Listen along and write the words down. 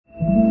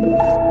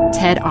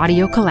TED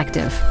Audio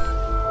Collective.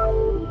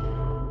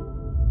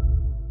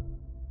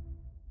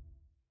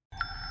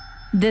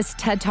 This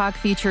TED Talk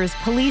features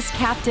Police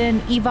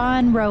Captain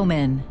Ivonne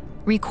Roman,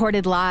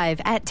 recorded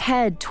live at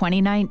TED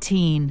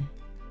 2019.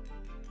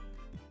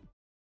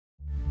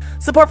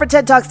 Support for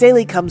TED Talks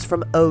Daily comes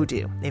from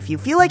Odoo. If you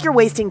feel like you're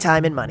wasting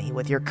time and money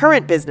with your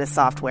current business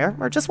software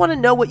or just want to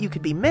know what you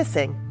could be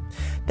missing,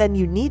 then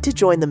you need to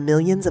join the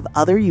millions of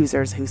other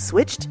users who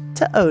switched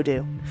to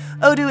Odoo.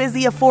 Odoo is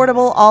the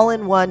affordable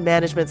all-in-one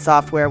management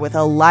software with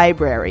a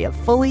library of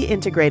fully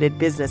integrated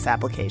business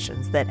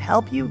applications that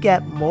help you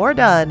get more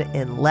done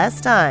in less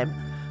time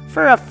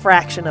for a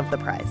fraction of the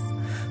price.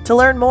 To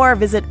learn more,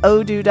 visit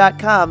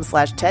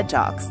odoo.com/TED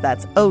Talks.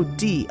 That's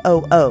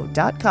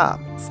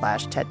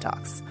odoo.com/TED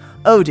Talks.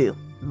 Odoo,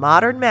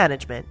 modern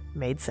management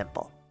made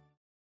simple.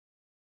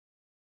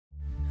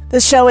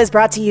 This show is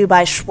brought to you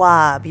by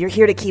Schwab. You're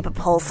here to keep a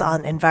pulse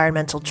on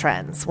environmental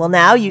trends. Well,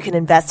 now you can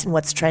invest in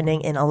what's trending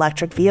in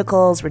electric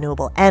vehicles,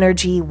 renewable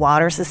energy,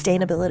 water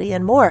sustainability,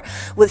 and more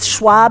with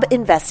Schwab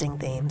Investing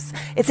Themes.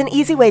 It's an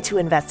easy way to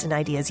invest in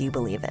ideas you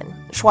believe in.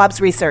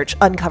 Schwab's research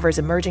uncovers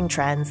emerging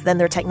trends, then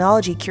their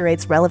technology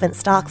curates relevant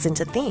stocks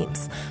into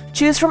themes.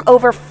 Choose from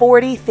over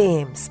 40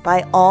 themes.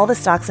 Buy all the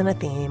stocks in a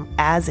theme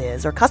as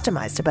is or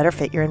customized to better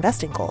fit your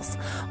investing goals.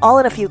 All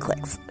in a few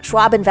clicks.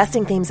 Schwab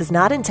Investing Themes is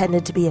not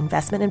intended to be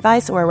investment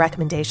advice or a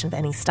recommendation of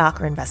any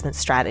stock or investment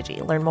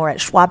strategy. Learn more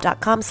at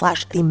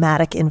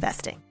schwab.com/thematic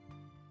investing.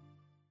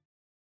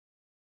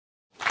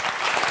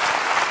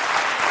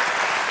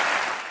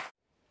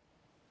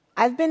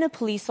 I've been a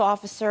police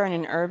officer in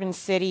an urban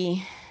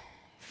city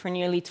for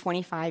nearly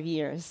 25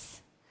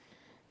 years.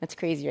 That's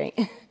crazy,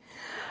 right?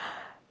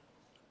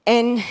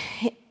 And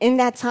in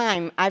that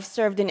time, I've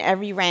served in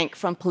every rank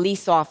from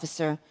police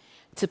officer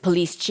to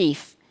police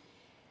chief.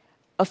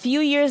 A few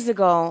years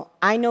ago,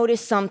 I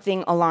noticed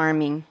something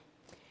alarming.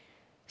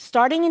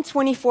 Starting in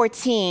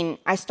 2014,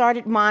 I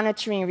started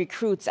monitoring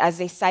recruits as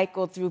they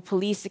cycled through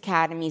police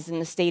academies in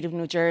the state of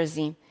New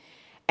Jersey.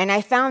 And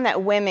I found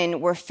that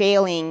women were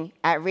failing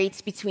at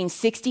rates between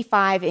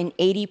 65 and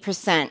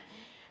 80%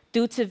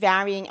 due to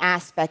varying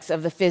aspects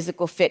of the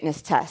physical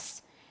fitness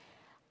test.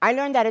 I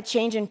learned that a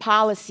change in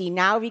policy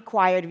now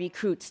required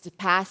recruits to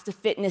pass the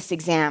fitness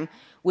exam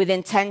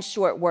within 10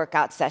 short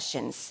workout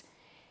sessions.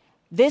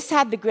 This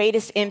had the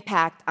greatest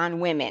impact on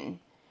women.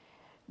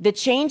 The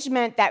change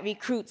meant that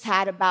recruits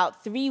had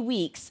about 3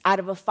 weeks out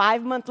of a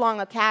 5-month-long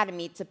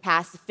academy to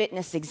pass the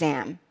fitness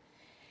exam.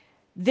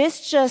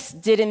 This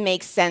just didn't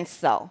make sense,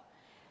 though.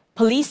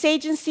 Police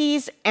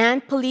agencies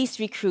and police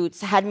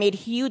recruits had made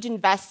huge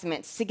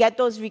investments to get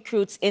those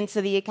recruits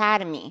into the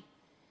academy.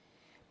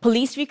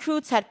 Police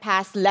recruits had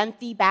passed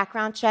lengthy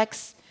background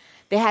checks.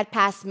 They had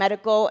passed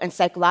medical and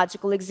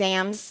psychological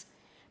exams.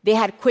 They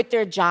had quit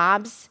their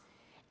jobs.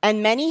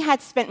 And many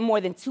had spent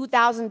more than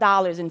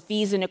 $2,000 in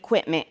fees and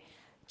equipment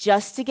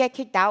just to get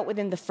kicked out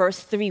within the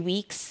first 3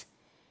 weeks.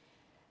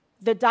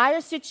 The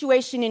dire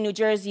situation in New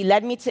Jersey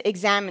led me to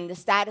examine the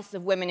status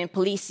of women in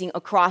policing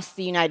across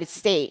the United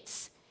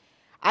States.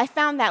 I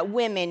found that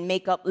women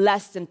make up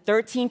less than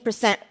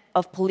 13%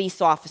 of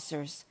police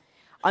officers,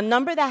 a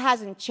number that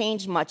hasn't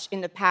changed much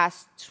in the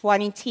past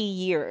 20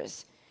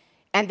 years.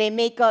 And they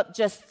make up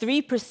just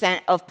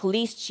 3% of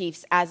police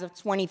chiefs as of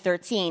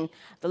 2013,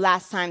 the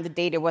last time the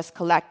data was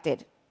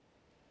collected.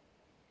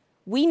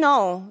 We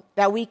know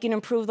that we can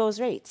improve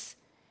those rates.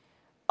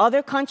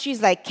 Other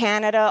countries like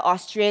Canada,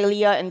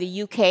 Australia, and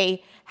the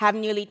UK have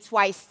nearly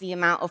twice the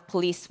amount of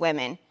police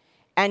women.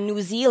 And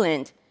New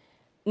Zealand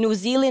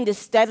is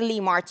steadily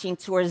marching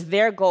towards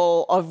their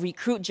goal of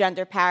recruit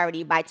gender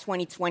parity by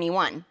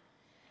 2021.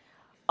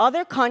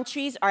 Other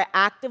countries are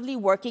actively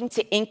working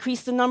to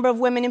increase the number of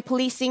women in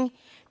policing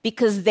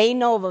because they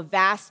know of a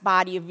vast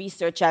body of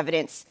research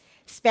evidence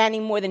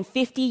spanning more than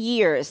 50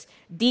 years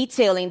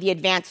detailing the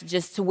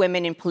advantages to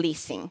women in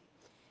policing.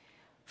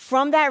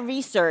 From that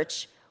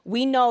research,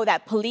 we know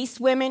that police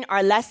women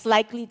are less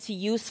likely to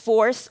use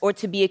force or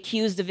to be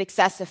accused of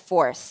excessive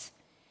force.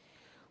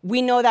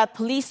 We know that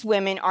police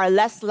women are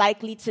less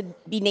likely to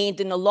be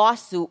named in a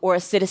lawsuit or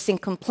a citizen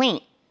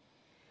complaint.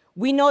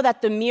 We know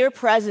that the mere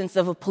presence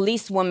of a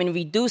policewoman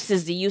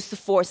reduces the use of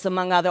force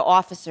among other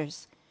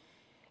officers.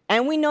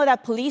 And we know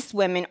that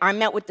policewomen are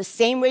met with the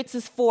same rates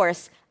of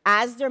force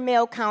as their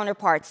male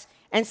counterparts,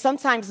 and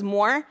sometimes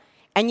more,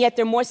 and yet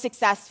they're more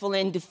successful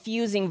in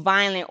diffusing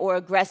violent or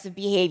aggressive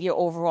behavior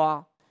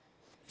overall.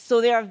 So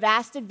there are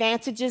vast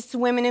advantages to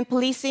women in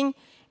policing,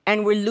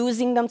 and we're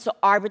losing them to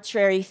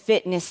arbitrary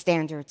fitness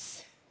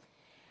standards.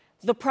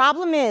 The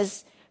problem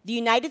is, the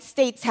United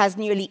States has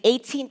nearly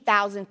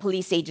 18,000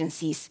 police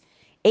agencies,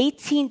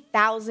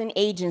 18,000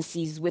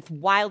 agencies with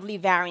wildly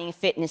varying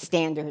fitness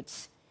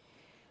standards.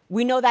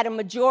 We know that a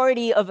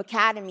majority of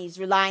academies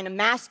rely on a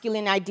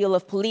masculine ideal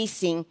of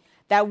policing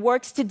that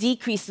works to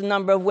decrease the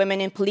number of women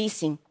in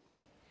policing.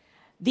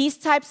 These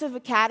types of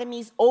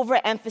academies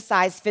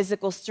overemphasize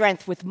physical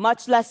strength with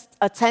much less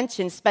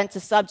attention spent to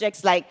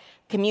subjects like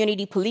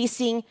community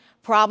policing,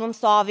 problem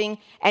solving,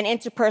 and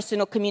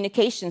interpersonal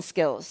communication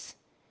skills.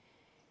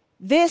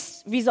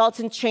 This results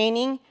in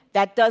training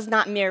that does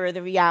not mirror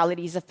the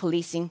realities of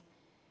policing.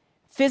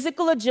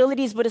 Physical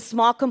agility is but a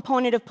small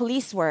component of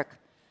police work.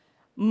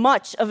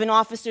 Much of an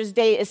officer's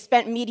day is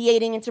spent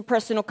mediating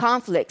interpersonal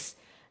conflicts.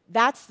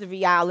 That's the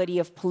reality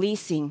of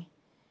policing.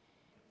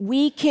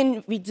 We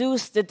can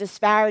reduce the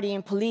disparity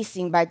in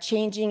policing by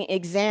changing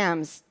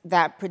exams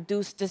that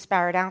produce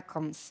disparate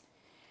outcomes.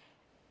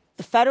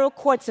 The federal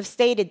courts have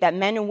stated that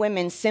men and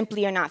women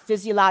simply are not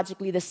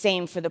physiologically the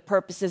same for the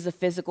purposes of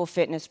physical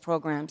fitness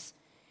programs.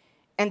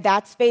 And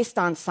that's based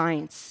on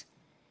science.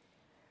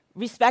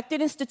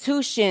 Respected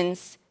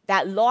institutions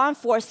that law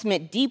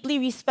enforcement deeply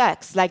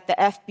respects, like the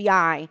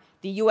FBI,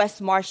 the U.S.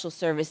 Marshal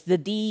Service, the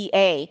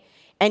DEA,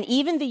 and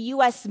even the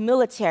U.S.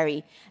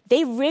 military,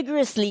 they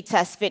rigorously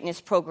test fitness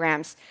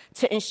programs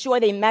to ensure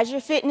they measure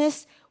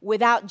fitness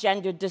without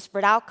gender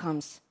disparate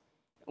outcomes.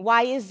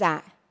 Why is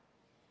that?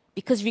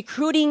 Because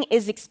recruiting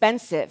is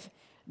expensive.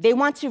 They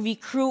want to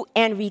recruit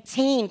and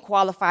retain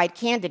qualified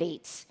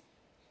candidates.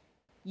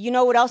 You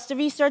know what else the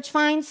research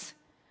finds?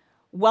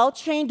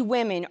 Well-trained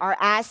women are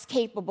as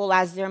capable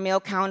as their male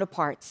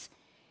counterparts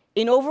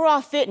in overall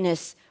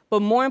fitness,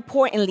 but more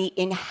importantly,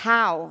 in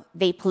how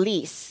they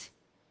police.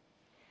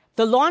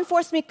 The law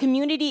enforcement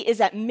community is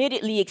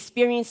admittedly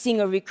experiencing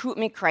a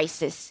recruitment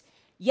crisis.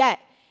 Yet,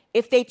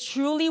 if they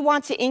truly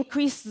want to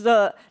increase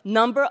the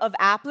number of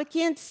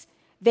applicants,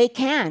 they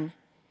can.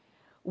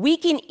 We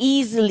can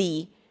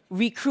easily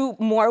recruit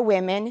more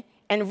women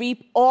and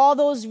reap all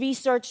those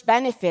research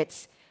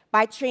benefits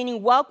by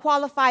training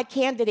well-qualified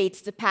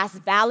candidates to pass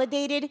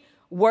validated,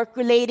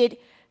 work-related,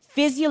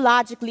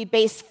 physiologically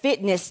based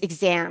fitness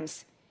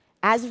exams,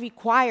 as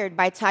required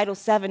by Title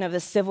VII of the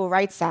Civil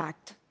Rights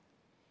Act.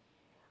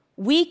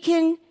 We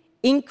can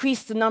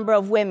increase the number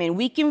of women.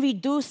 We can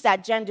reduce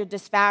that gender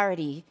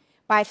disparity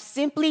by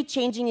simply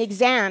changing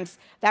exams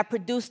that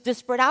produce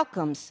disparate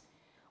outcomes.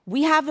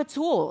 We have the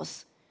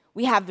tools.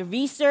 We have the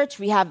research.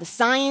 We have the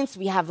science.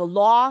 We have the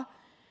law.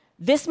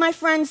 This, my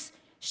friends,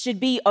 should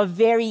be a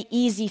very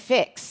easy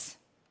fix.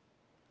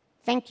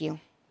 Thank you.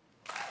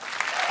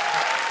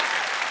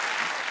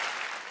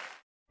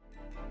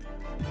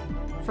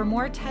 For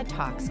more TED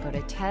Talks, go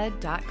to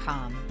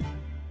TED.com.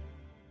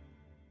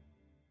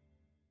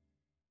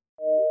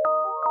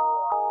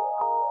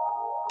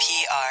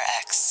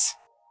 PRX.